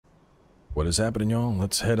What is happening, y'all?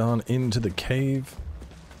 Let's head on into the cave.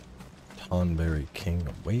 Tonberry King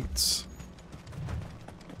awaits.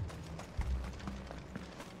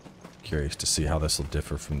 Curious to see how this will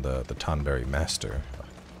differ from the Tonberry Master.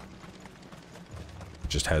 It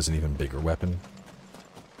just has an even bigger weapon.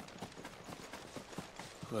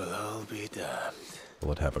 Well, I'll be damned.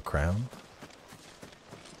 Will it have a crown?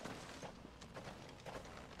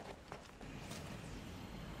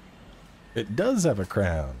 It does have a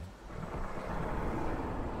crown.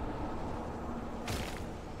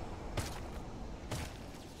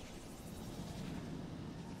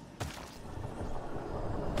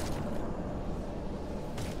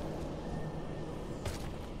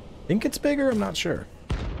 Think it's bigger? I'm not sure.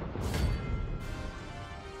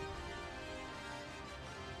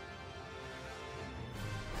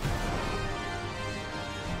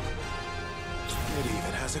 It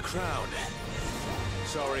even has a crown.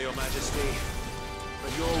 Sorry, Your Majesty,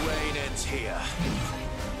 but your reign ends here.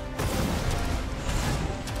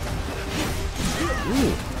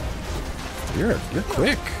 Ooh. You're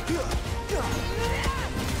quick.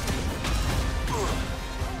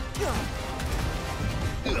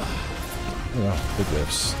 Oh, big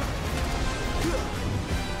whiffs.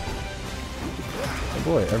 Oh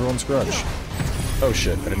boy, everyone's grudge. Oh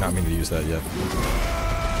shit, I did not mean to use that yet.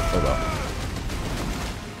 Oh well.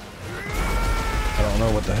 I don't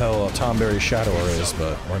know what the hell a Tonberry Shadower is,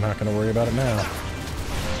 but we're not going to worry about it now.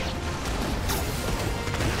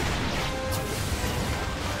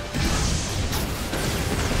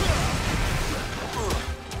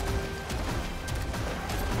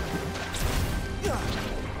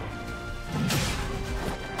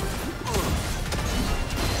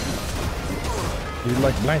 You'd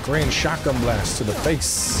like blank range shotgun blast to the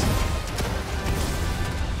face.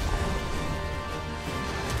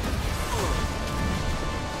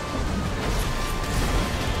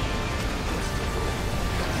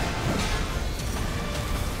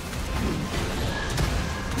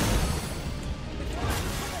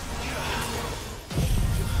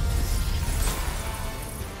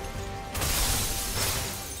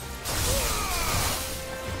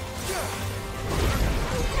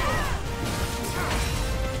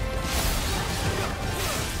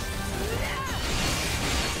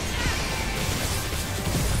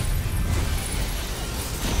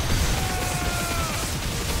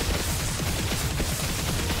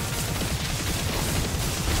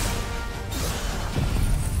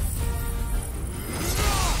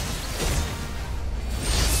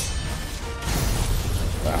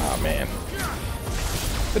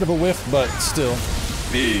 Bit of a whiff, but still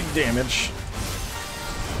big damage.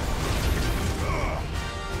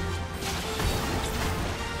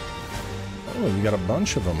 Oh, you got a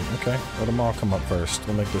bunch of them. Okay, let them all come up first.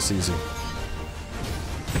 We'll make this easy.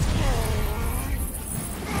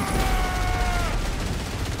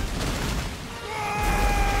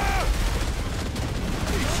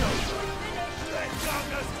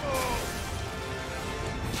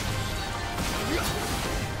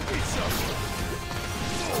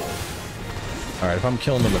 Alright, if I'm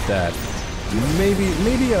killing them with that,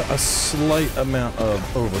 maybe a slight amount of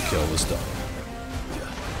overkill was done.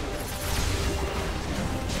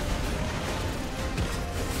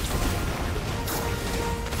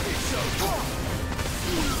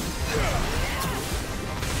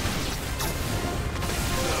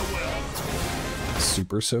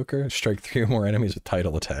 Super Soaker? Strike 3 or more enemies with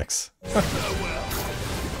tidal attacks.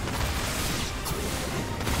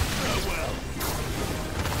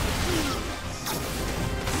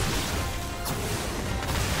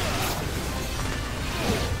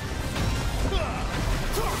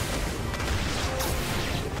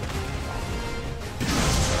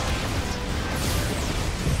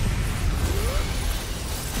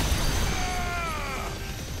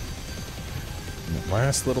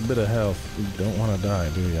 Last little bit of health. You don't want to die,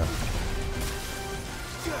 do ya?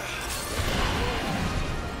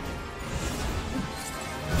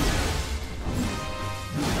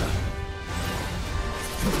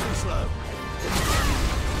 Too slow.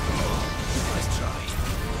 Nice try.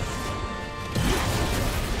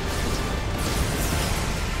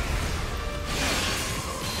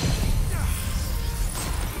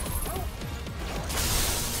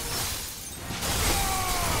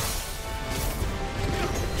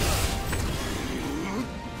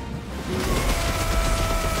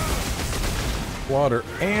 Water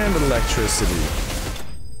and electricity.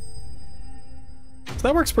 So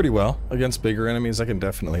that works pretty well against bigger enemies. I can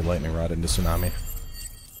definitely lightning rod into Tsunami.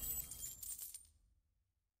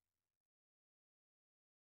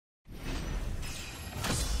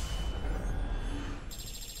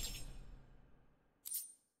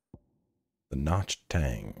 The Notched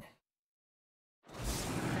Tang.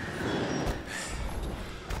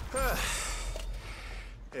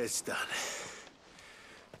 It's done.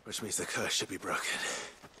 Which means the curse should be broken.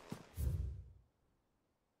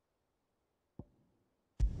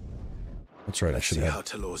 That's right, Let's I see how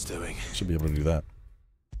Thalaos doing. should be able to do that.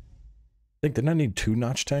 I think, didn't I need 2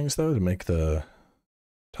 notch tangs, though, to make the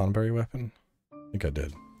Tonberry weapon? I think I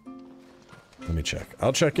did. Let me check.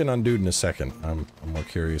 I'll check in on dude in a second. I'm more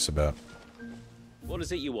curious about... What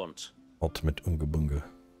is it you want? Ultimate Unga Bunga.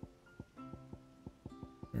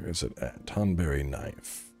 Where is it at? Tonberry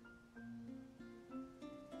knife.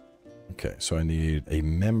 Okay, so I need a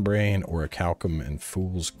membrane or a calcum and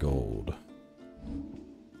fool's gold.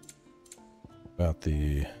 About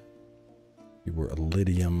the... You were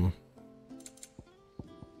iridium.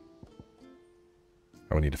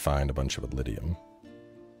 I would need to find a bunch of iridium.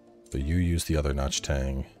 So you use the other notch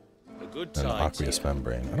tang. A good And time aqueous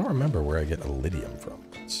membrane. I don't remember where I get iridium from.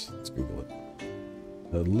 Let's Google it.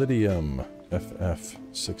 Iridium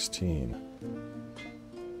FF16.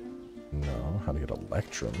 No, how to get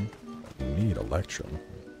electrum? I need electrum.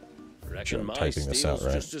 Reckon my typing this out steel's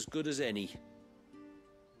right. just as good as any.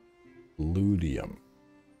 Ludium.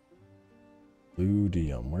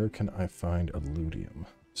 Ludium. Where can I find a ludium?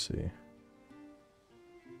 Let's see.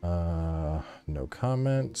 No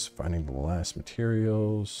comments. Finding the last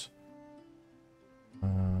materials.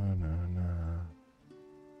 No.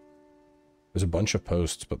 There's a bunch of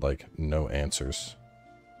posts, but like no answers.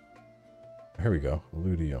 Here we go.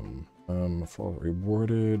 Ludium. Fall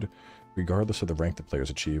rewarded regardless of the rank the players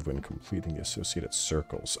achieve when completing the associated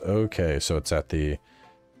circles. Okay, so it's at the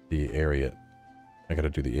area. I gotta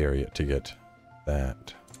do the area to get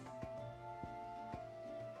that.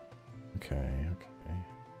 Okay.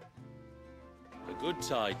 A good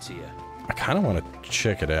tide to you. I kind of want to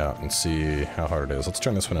check it out and see how hard it is. Let's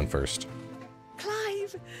turn this one in first.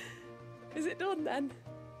 Clive! Is it done then?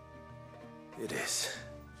 It is.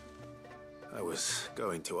 I was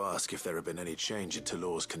going to ask if there had been any change in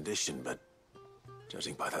Thalaos' condition, but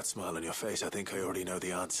judging by that smile on your face, I think I already know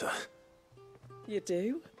the answer. You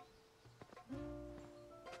do?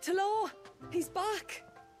 Thalaos! He's back!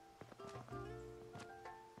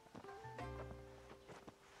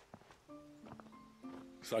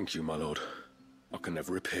 Thank you, my lord. I can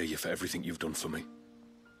never repay you for everything you've done for me.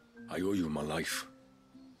 I owe you my life.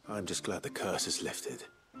 I'm just glad the curse is lifted.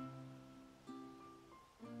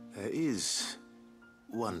 There is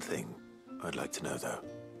one thing I'd like to know, though.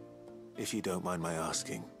 If you don't mind my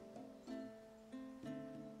asking.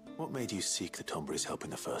 What made you seek the Tonberry's help in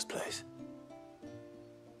the first place?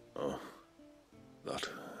 Oh, that,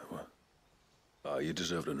 well, you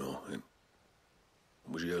deserve to know. It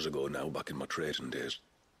was years ago now, back in my trading days.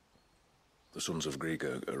 The Sons of Greek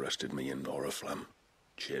arrested me in Oriflamme,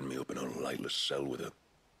 chained me up in a lightless cell with a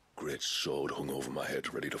great sword hung over my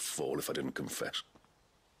head, ready to fall if I didn't confess.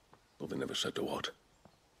 Though they never said to what.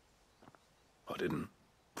 I didn't,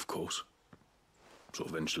 of course. So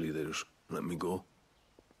eventually they just let me go.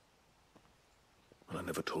 And I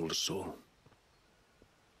never told a soul.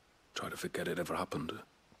 Tried to forget it ever happened.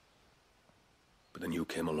 But then you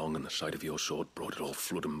came along and the sight of your sword brought it all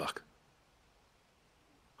flooding back.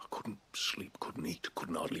 I couldn't sleep, couldn't eat,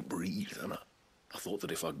 couldn't hardly breathe, and I thought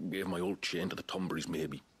that if I gave my old chain to the Tonberries,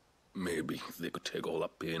 maybe they could take all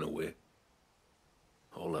that pain away.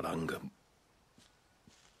 All that anger.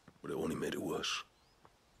 But it only made it worse.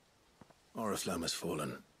 Oriflamme has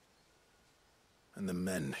fallen. And the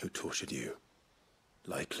men who tortured you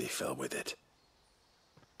likely fell with it.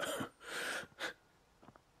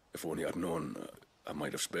 If only I'd known, I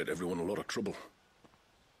might have spared everyone a lot of trouble.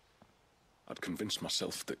 I'd convinced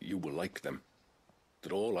myself that you were like them,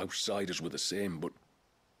 that all outsiders were the same, but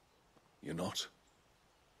you're not.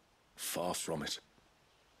 Far from it.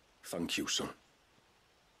 Thank you, son.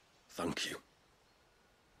 Thank you.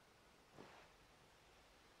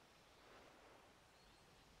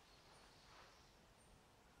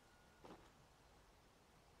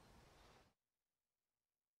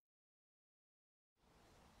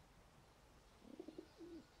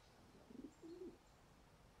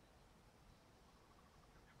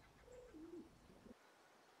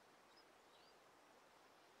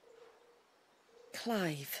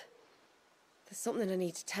 Clive, there's something I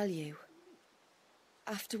need to tell you.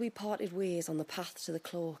 After we parted ways on the path to the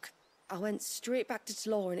cloak, I went straight back to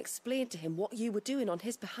Thalaos and explained to him what you were doing on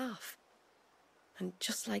his behalf. And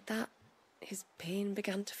just like that, his pain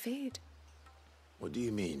began to fade. What do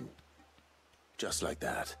you mean? Just like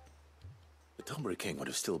that? The Tonberry King would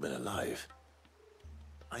have still been alive.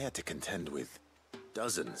 I had to contend with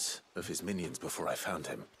dozens of his minions before I found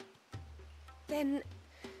him. Then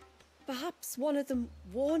perhaps one of them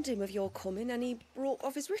warned him of your coming and he broke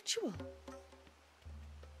off his ritual.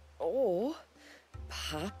 Or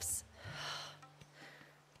Perhaps.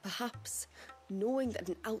 Perhaps knowing that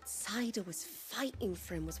an outsider was fighting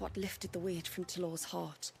for him was what lifted the weight from Thalaos'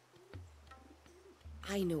 heart.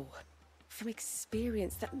 I know from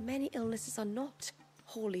experience that many illnesses are not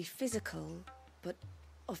wholly physical, but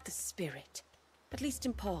of the spirit, at least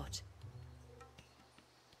in part.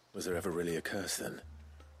 Was there ever really a curse then?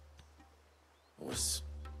 Or was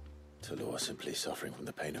Thalaos simply suffering from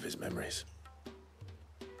the pain of his memories?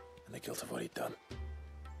 And the guilt of what he'd done?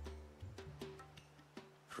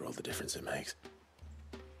 For all the difference it makes.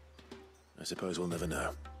 I suppose we'll never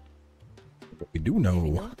know. What we do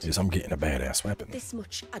know is I'm getting a badass weapon. This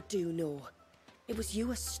much I do know. It was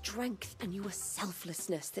your strength and your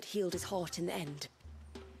selflessness that healed his heart in the end.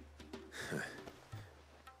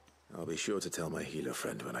 I'll be sure to tell my healer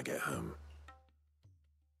friend when I get home.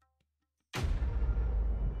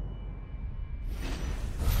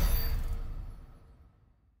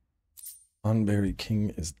 Tonberry King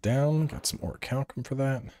is down. Got some more calcum for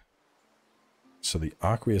that. So the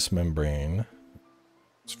aqueous membrane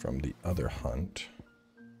is from the other hunt.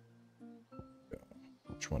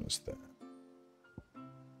 Which one is that?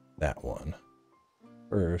 That one.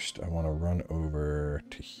 First, I want to run over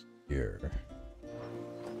to here.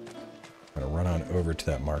 I'm going to run on over to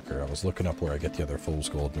that marker. I was looking up where I get the other fool's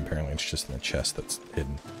gold, and apparently it's just in the chest that's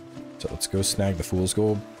hidden. So let's go snag the fool's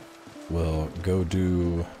gold. We'll go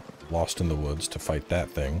do Lost in the Woods to fight that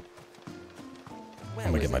thing. I'm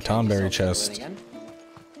gonna get my Tonberry chest. I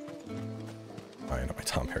know my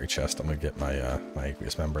Tonberry chest. I'm gonna get my my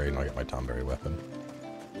aqueous membrane, and I'll get my Tonberry weapon.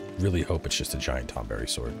 Really hope it's just a giant Tonberry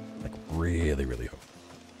sword. Like, really, really hope.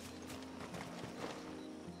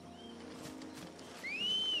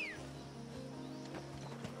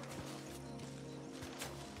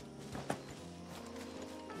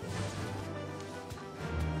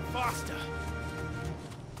 Faster!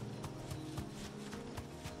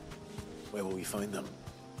 Where will we find them?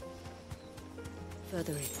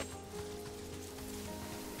 Further in.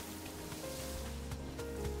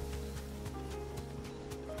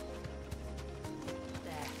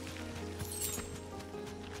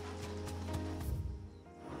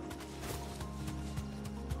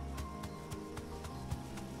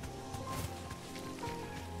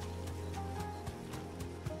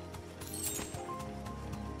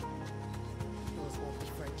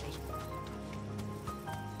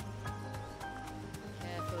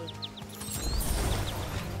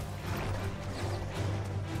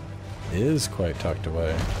 Is quite tucked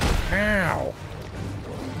away. Ow!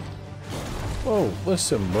 Whoa,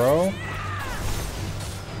 listen, bro.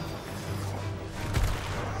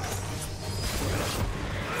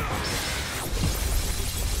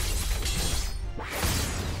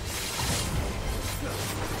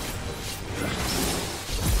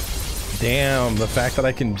 Damn, the fact that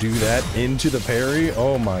I can do that into the parry,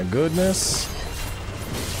 oh my goodness.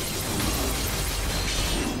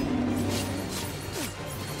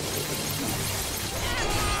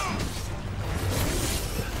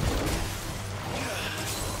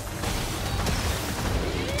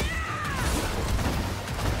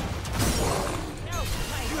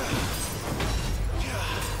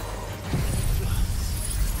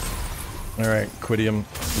 Alright, Quidium,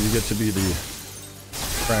 you get to be the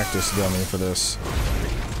practice dummy for this.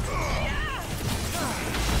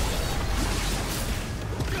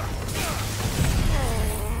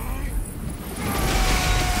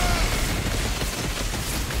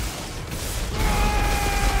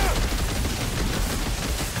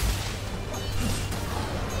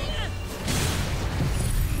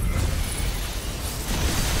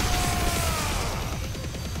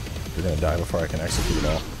 You're gonna die before I can execute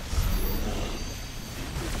now.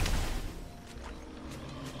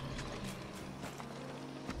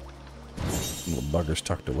 Little bugger's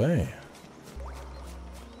tucked away.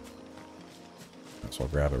 So I'll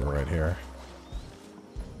grab it right here.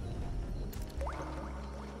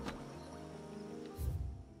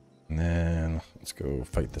 And then let's go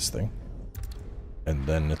fight this thing. And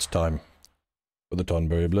then it's time for the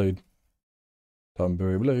Tonberry Blade.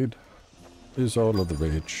 Tonberry Blade is all of the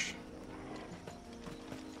rage.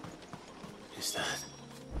 Is that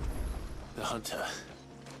the hunter?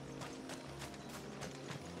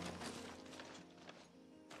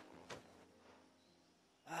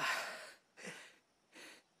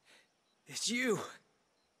 It's you.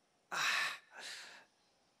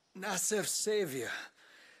 Nasef's savior.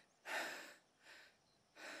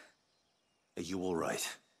 Are you all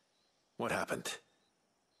right? What happened?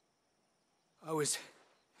 I was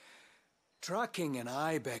tracking an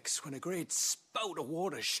ibex when a great spout of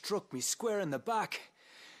water struck me square in the back.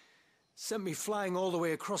 Sent me flying all the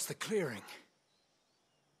way across the clearing.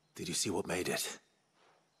 Did you see what made it?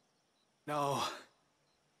 No.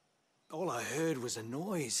 All I heard was a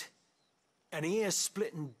noise. An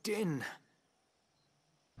ear-splitting din.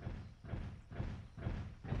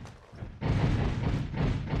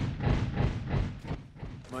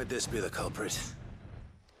 Might this be the culprit?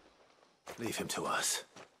 Leave him to us.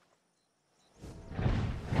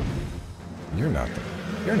 You're not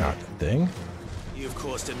the thing. You've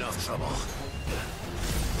caused enough trouble.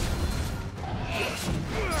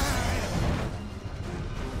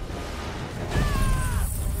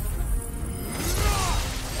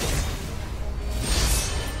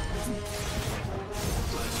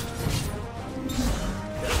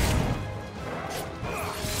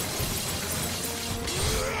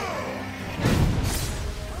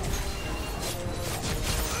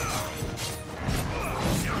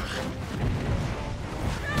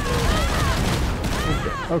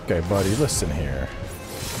 Okay, buddy, listen here.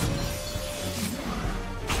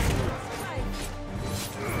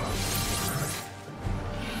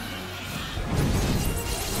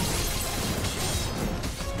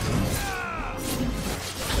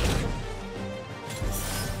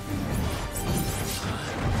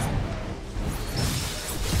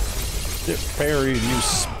 Get parried, you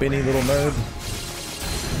spinny little nerd.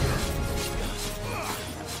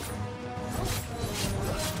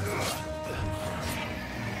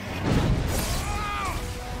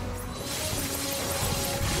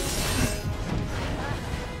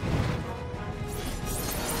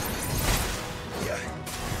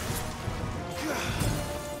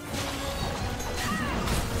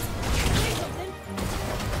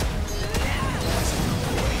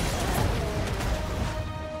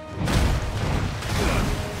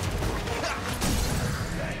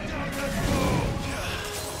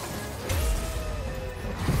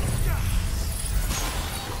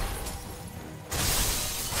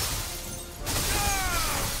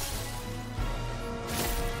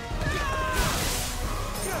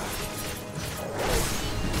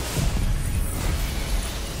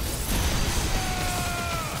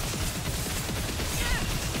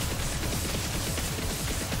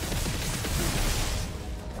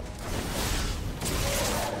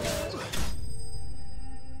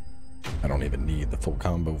 I don't even need the full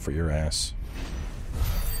combo for your ass.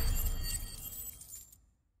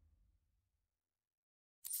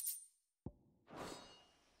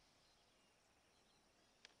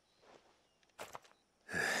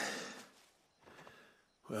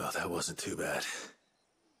 Well, that wasn't too bad.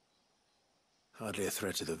 Hardly a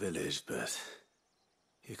threat to the village, but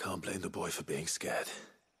you can't blame the boy for being scared.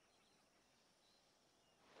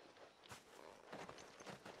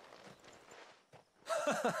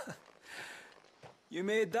 You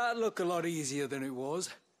made that look a lot easier than it was.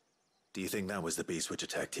 Do you think that was the beast which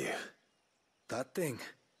attacked you? That thing?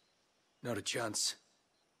 Not a chance.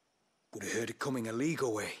 Would have heard it coming a league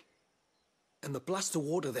away. And the blast of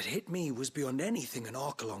water that hit me was beyond anything an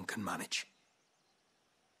Archelon can manage.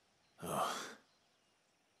 Oh.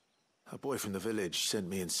 A boy from the village sent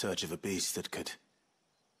me in search of a beast that could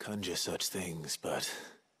conjure such things, but...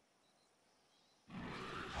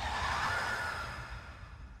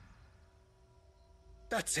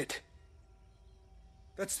 That's it.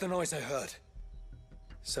 That's the noise I heard.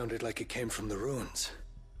 Sounded like it came from the ruins.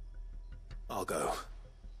 I'll go.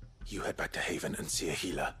 You head back to Haven and see a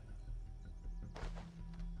healer.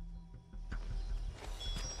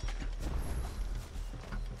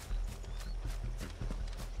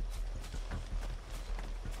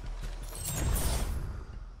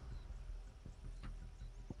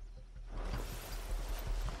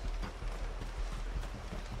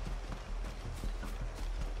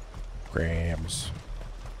 Grams.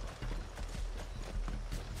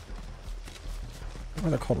 Why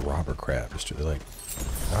are they called robber crabs? Do they like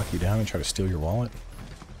knock you down and try to steal your wallet?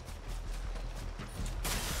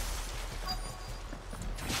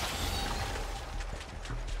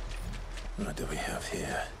 What do we have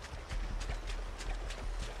here?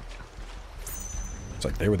 It's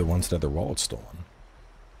like they were the ones that had their wallets stolen.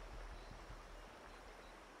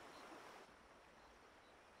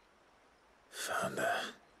 Found her.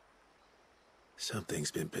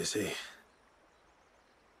 Something's been busy.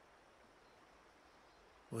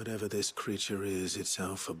 Whatever this creature is, it's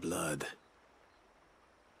out for blood.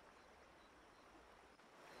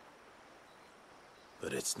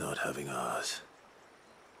 But it's not having ours.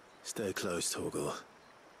 Stay close, Torgal.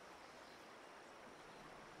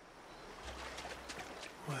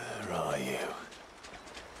 Where are you?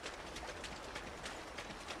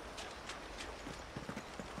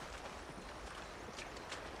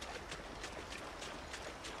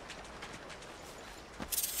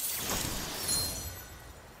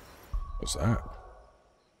 What's that?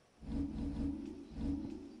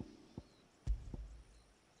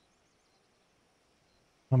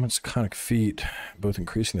 Iconic feat, both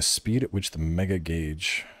increasing the speed at which the mega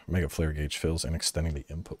flare gauge fills and extending the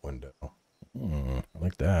input window. I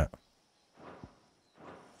like that.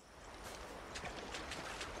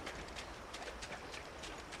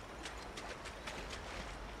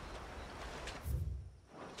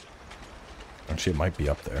 Actually, it might be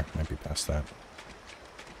up there. Might be past that.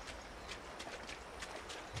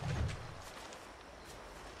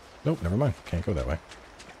 Nope, never mind. Can't go that way.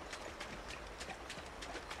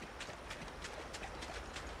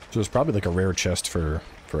 So there's probably like a rare chest for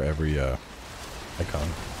every icon.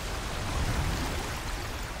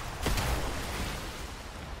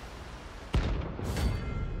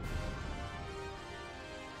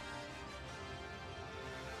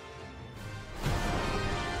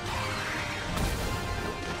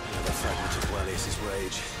 The fragment of Walis's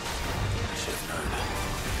rage. I should have known.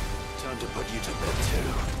 Time to put you to bed too.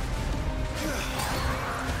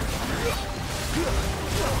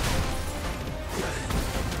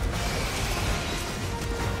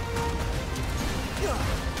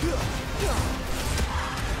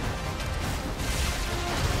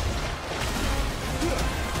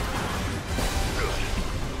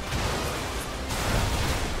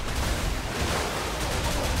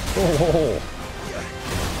 Oh.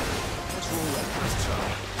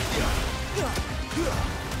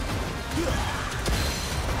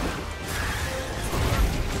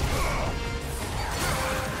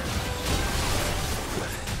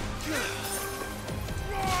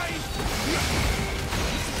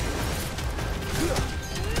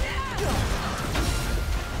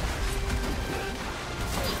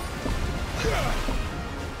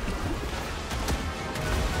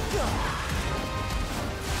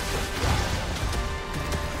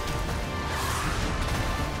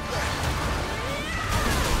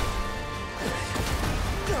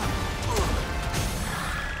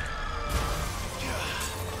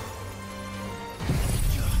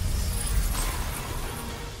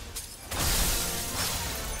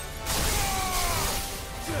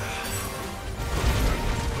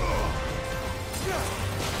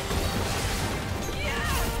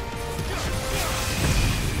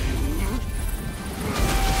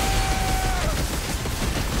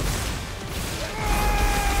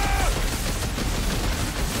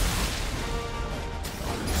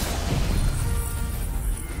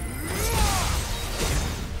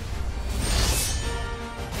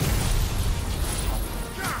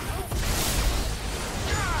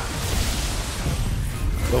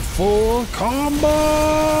 The full combo!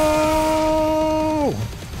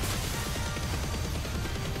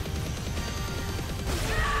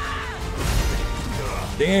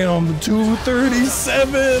 Damn,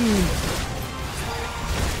 237!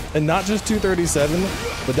 And not just 237,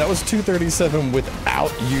 but that was 237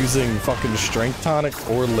 without using fucking strength tonic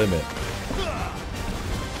or limit.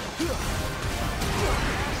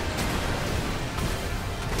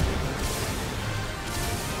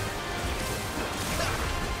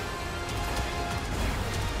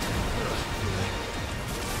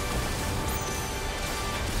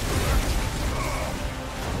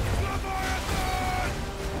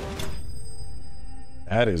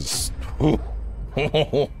 That is...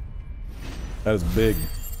 that is big.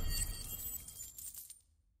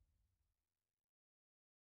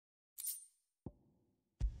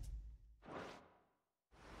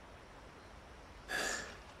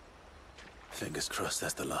 Fingers crossed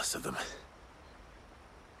that's the last of them.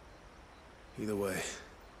 Either way,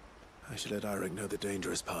 I should let Eirik know the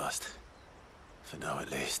danger is past. For now,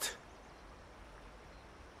 at least.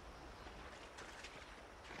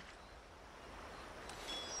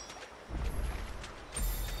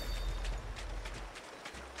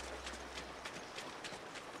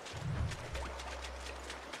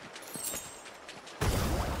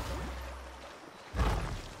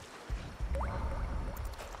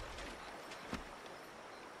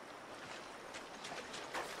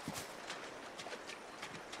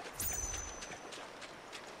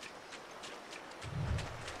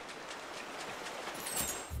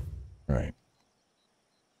 Right.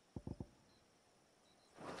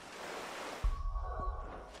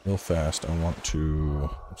 Real fast, I want to...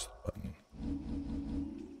 What's the button?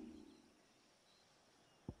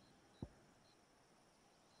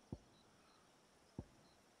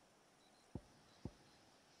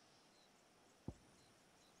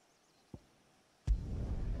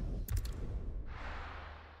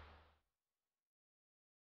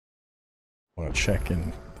 I want to check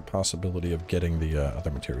in the possibility of getting the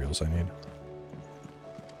other materials I need.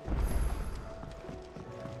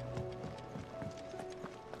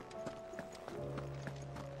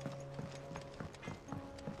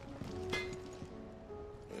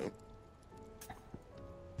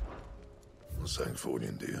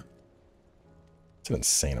 Sanctfordian, do you? It's an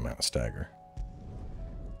insane amount of stagger.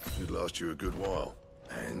 Should last you a good while.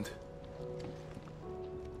 And?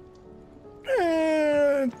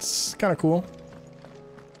 It's kind of cool.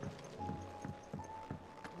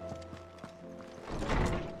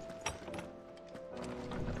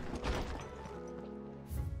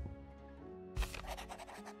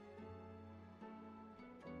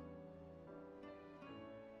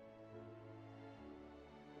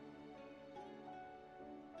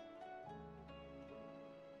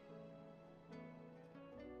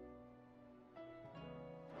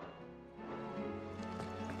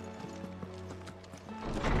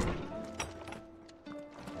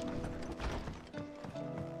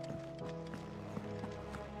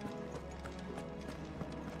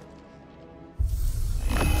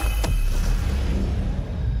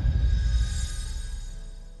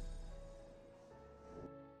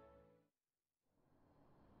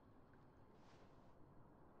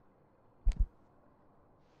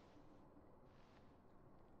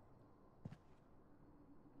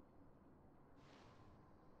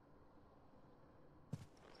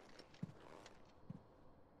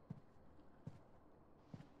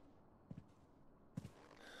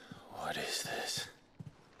 What is this?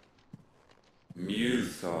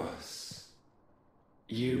 Muthos.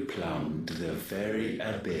 You plumbed the very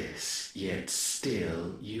abyss, yet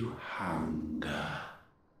still you hunger.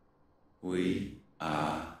 We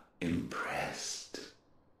are impressed.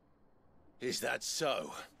 Is that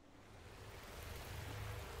so?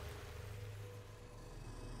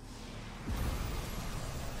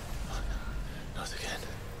 Not again.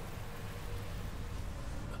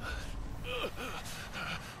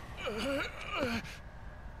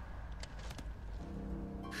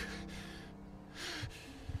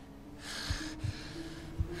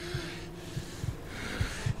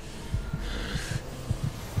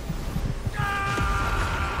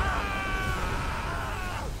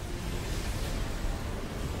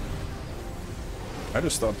 I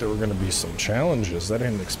just thought there were going to be some challenges. I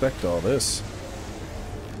didn't expect all this.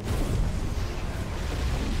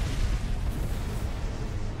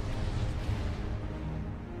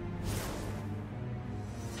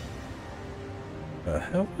 The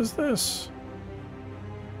hell is this?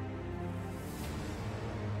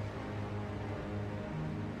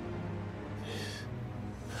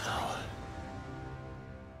 Power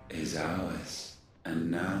is ours, and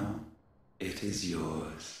now it is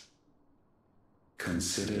yours.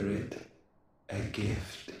 Consider it a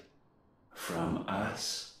gift from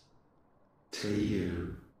us to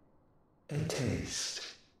you, a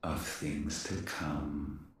taste of things to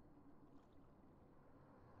come.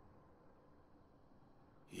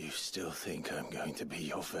 You still think I'm going to be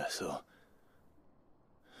your vessel?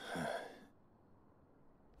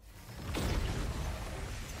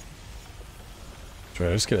 Should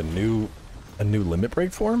I just get a new limit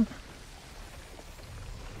break for him?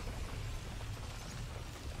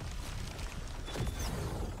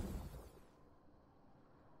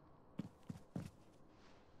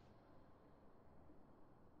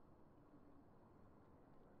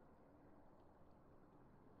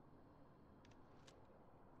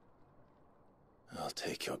 I'll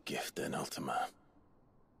take your gift then, Ultima.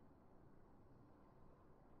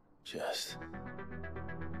 Just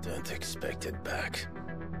don't expect it back.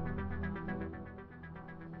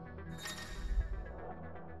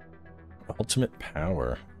 Ultimate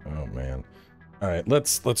power. Oh man. All right,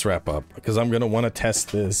 let's wrap up because I'm gonna want to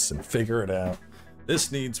test this and figure it out.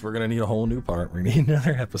 We're gonna need a whole new part. We need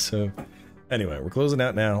another episode. Anyway, we're closing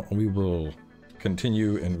out now. We will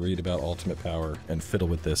continue and read about ultimate power and fiddle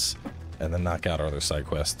with this, and then knock out our other side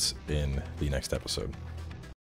quests in the next episode.